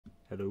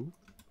Hello?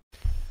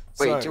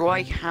 Wait, So, do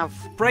I have...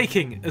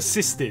 braking,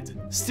 assisted.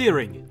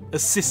 Steering,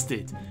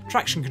 assisted.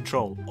 Traction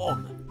control,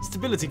 on.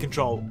 Stability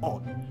control,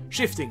 on.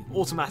 Shifting,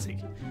 automatic.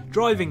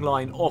 Driving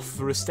line, off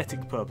for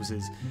aesthetic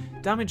purposes.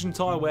 Damage and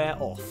tyre wear,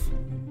 off.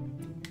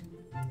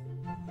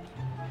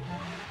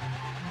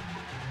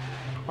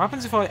 What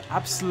happens if I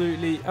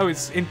absolutely... Oh,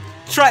 it's in...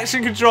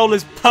 Traction control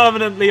is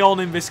permanently on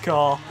in this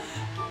car.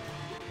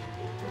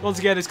 Once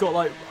again, it's got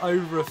like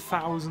over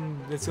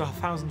 1,000... It's got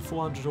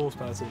 1,400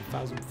 horsepower, so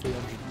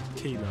 1,300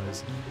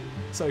 kilos.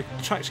 So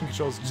traction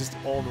control is just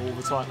on all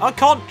the time. I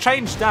can't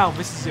change down.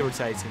 This is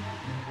irritating.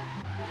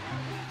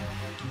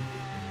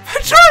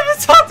 The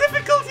driver's time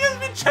difficulty has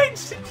been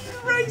changed to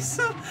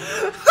racer.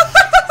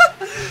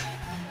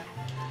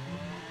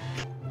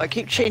 I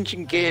keep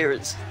changing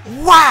gears.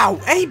 Wow,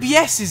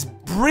 ABS is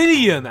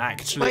brilliant.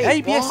 Actually, Wait,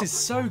 ABS what? is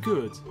so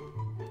good.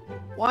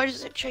 Why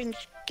does it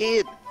change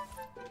gear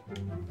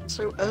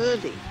so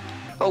early?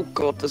 Oh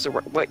god, there's a...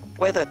 Wait,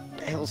 where the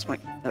hell's my...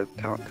 No,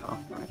 current car.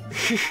 Right.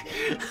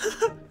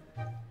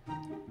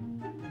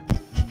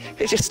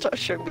 It just started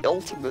showing me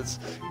Ultimas.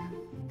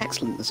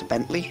 Excellent, there's a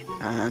Bentley,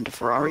 and a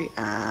Ferrari,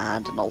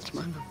 and an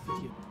Ultima.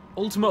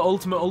 Ultima. It's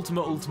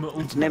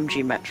an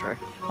MG Metro.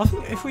 I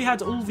think if we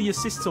had all the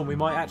assists on, we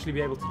might actually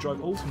be able to drive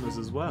Ultimas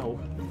as well.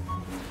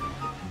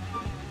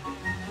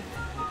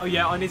 Oh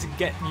yeah, I need to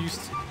get used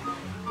to...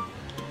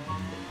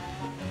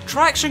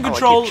 Traction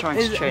control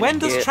is... When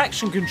does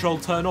traction control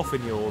turn off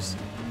in yours?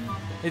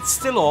 It's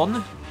still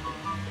on.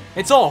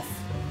 It's off.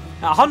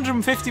 At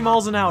 150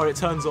 miles an hour, it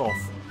turns off.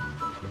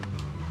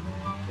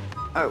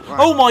 Oh, right.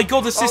 Oh my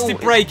god, assisted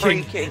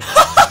braking! Braking.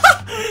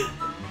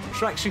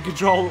 Traction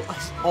control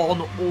is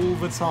on all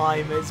the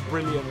time. It's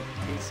brilliant.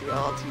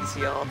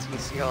 TCR.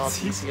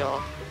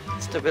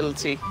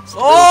 Stability.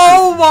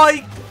 Oh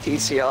my...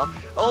 TCR.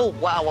 Oh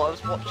wow, I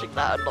was watching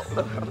that and not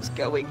know where I was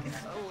going.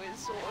 Oh, it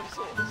sort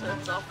of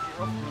turns off,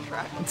 you're off the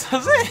track.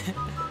 Does it?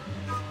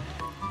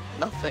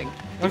 Nothing.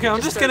 Okay,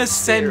 I'm just gonna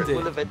send it. It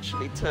will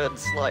eventually turn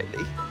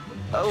slightly.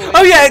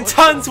 Oh yeah, it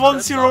turns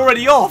once you're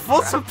already off.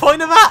 What's the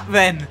point of that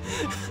then?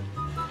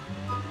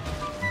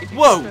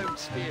 Whoa!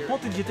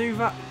 What did you do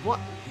that? What?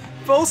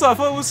 But also, I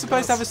thought it was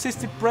supposed to have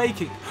assisted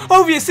braking.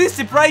 Oh, the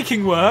assisted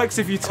braking works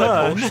if you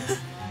turn.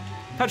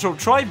 Petrol,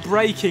 try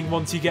braking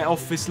once you get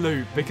off this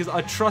loop, because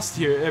I trust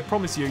you, I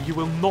promise you, you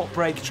will not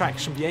break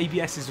traction. The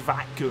ABS is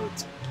that good.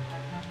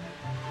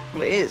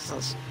 Well, it is.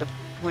 That's the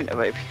point of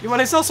it. Well,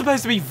 it's not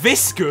supposed to be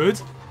this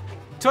good.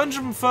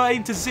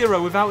 213 to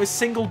 0 without a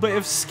single bit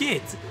of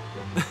skid.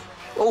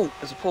 Oh,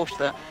 there's a Porsche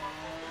there.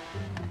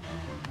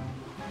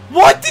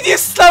 What did you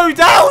slow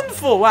down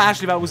for? Well,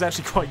 actually, that was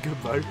actually quite good,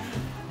 though.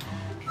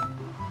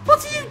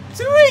 What are you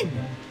doing?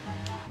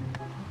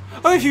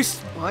 Oh, if you...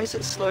 Why is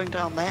it slowing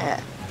down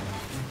there?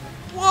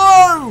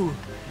 Whoa!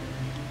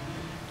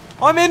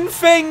 I'm in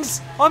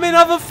things! I'm in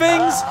other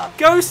things!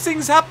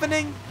 Ghosting's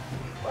happening!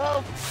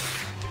 Well...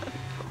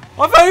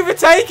 I've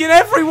overtaken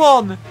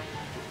everyone!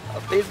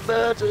 I've been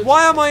murdered.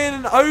 Why am I in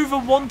an over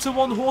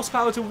 1-to-1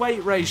 horsepower to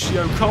weight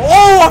ratio car?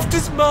 Oh, I've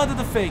just murdered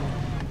the thing!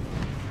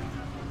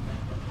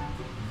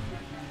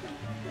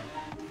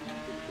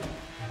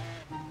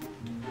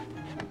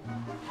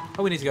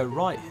 Oh, we need to go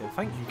right here.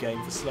 Thank you,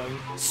 game, for slowing.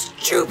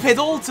 Stupid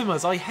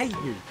Ultimas! I hate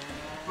you!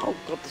 Oh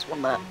god, there's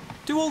one there.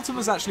 Do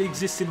Ultimas actually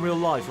exist in real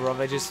life, or are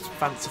they just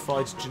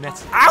fancified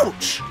genetics?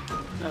 Ouch!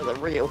 No, they're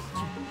real.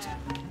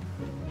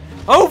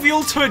 Oh, the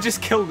Ultima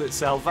just killed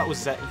itself. That was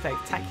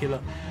spectacular.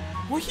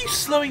 Why are you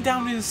slowing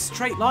down in a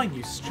straight line,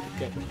 you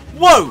stupid?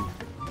 Whoa!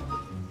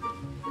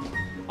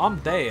 I'm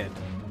dead.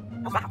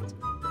 How's that happened?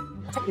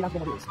 I technically have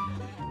no ideas.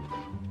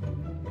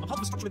 I'm part of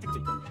the structural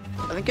integrity.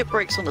 I think it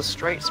breaks on the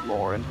straights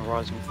more in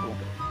Horizon 4.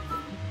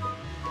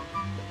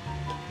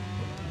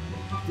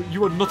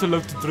 You are not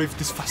allowed to drive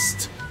this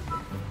fast.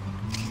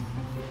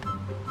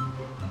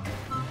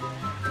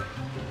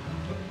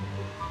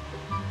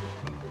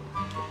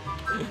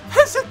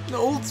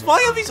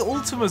 Why are these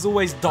Ultimas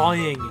always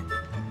dying?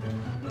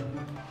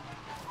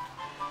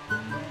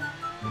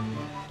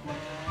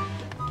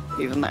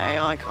 Even the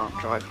AI can't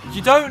drive.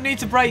 You don't need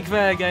to brake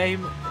there,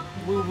 game.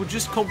 We're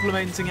just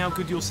complimenting how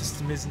good your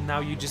system is, and now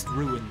you just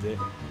ruined it.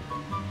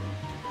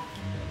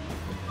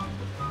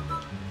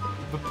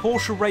 The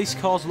Porsche race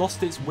car's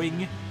lost its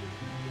wing.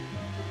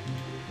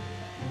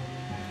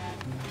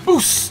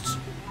 Boost!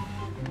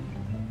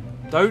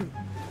 Don't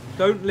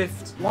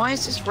lift. Why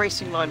is this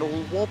racing line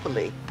all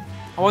wobbly?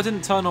 Oh, I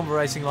didn't turn on the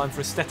racing line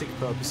for aesthetic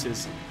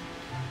purposes.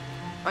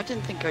 I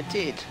didn't think I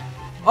did.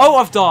 Oh,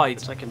 I've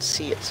died! So I can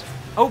see it.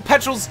 Oh,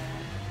 Petrol's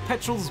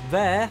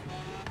there.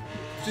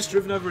 Just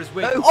driven over his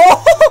wing. No.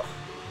 Oh!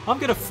 I'm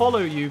gonna follow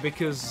you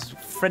because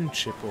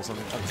friendship or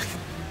something.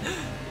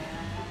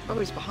 Oh,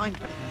 he's behind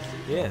me.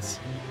 Yes.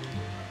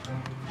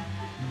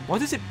 Why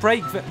does it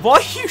break? Why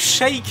are you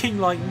shaking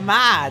like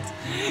mad?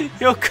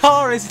 Your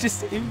car is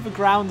just in the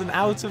ground and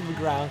out of the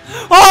ground.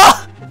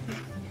 Ah!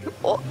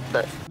 What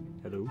the?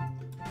 Hello.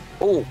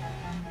 Oh,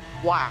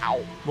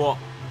 wow. What?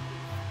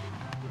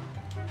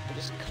 I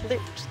just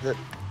clipped the...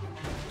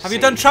 Have you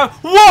done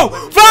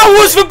Whoa! That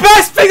was the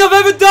best thing I've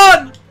ever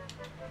done!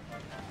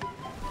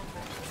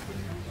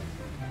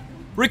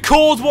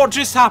 Record what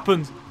just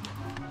happened.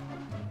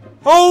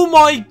 Oh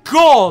my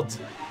god!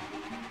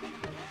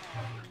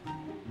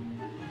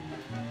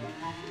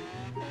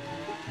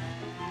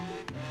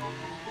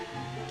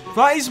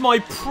 That is my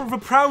the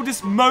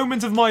proudest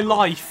moment of my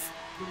life.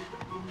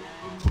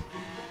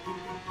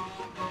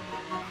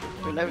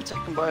 Been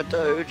overtaken by a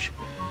Doge.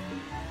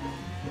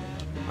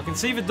 I can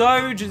see the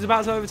Doge is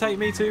about to overtake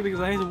me too because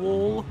I hit a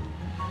wall.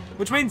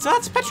 Which means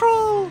that's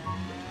petrol!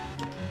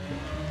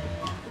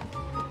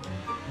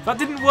 That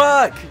didn't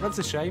work! That's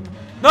a shame.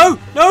 No!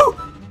 No!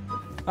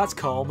 That's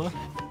karma.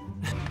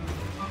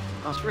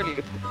 I was really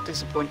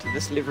disappointed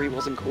this livery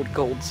wasn't called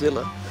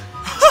Goldzilla.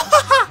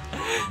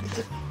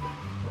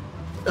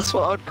 That's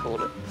what I would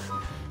call it.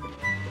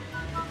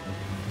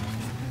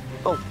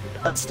 Oh,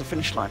 that's the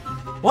finish line.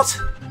 What?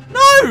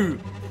 No!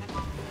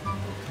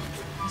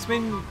 I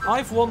mean,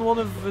 I've won one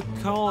of the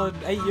car,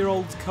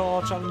 8-year-old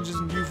car challenges,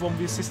 and you've won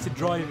the assisted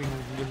driving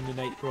in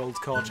an 8-year-old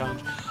car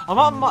challenge.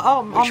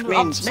 Which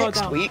means upside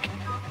next down. week,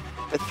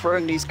 we're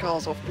throwing these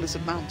cars off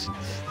Blizzard Mountain.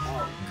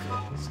 Oh,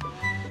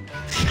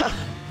 God.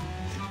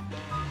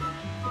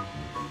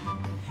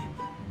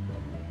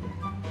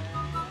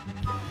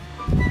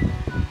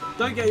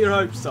 Don't get your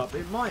hopes up.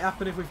 It might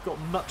happen if we've got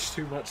much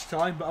too much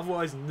time, but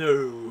otherwise,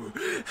 no.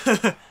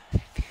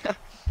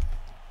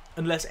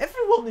 Unless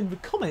everyone in the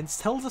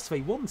comments tells us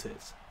they want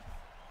it.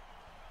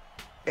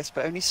 Yes,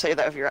 but only say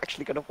that if you're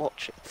actually going to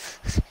watch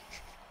it.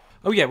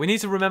 Oh yeah, we need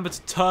to remember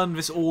to turn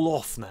this all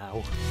off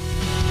now.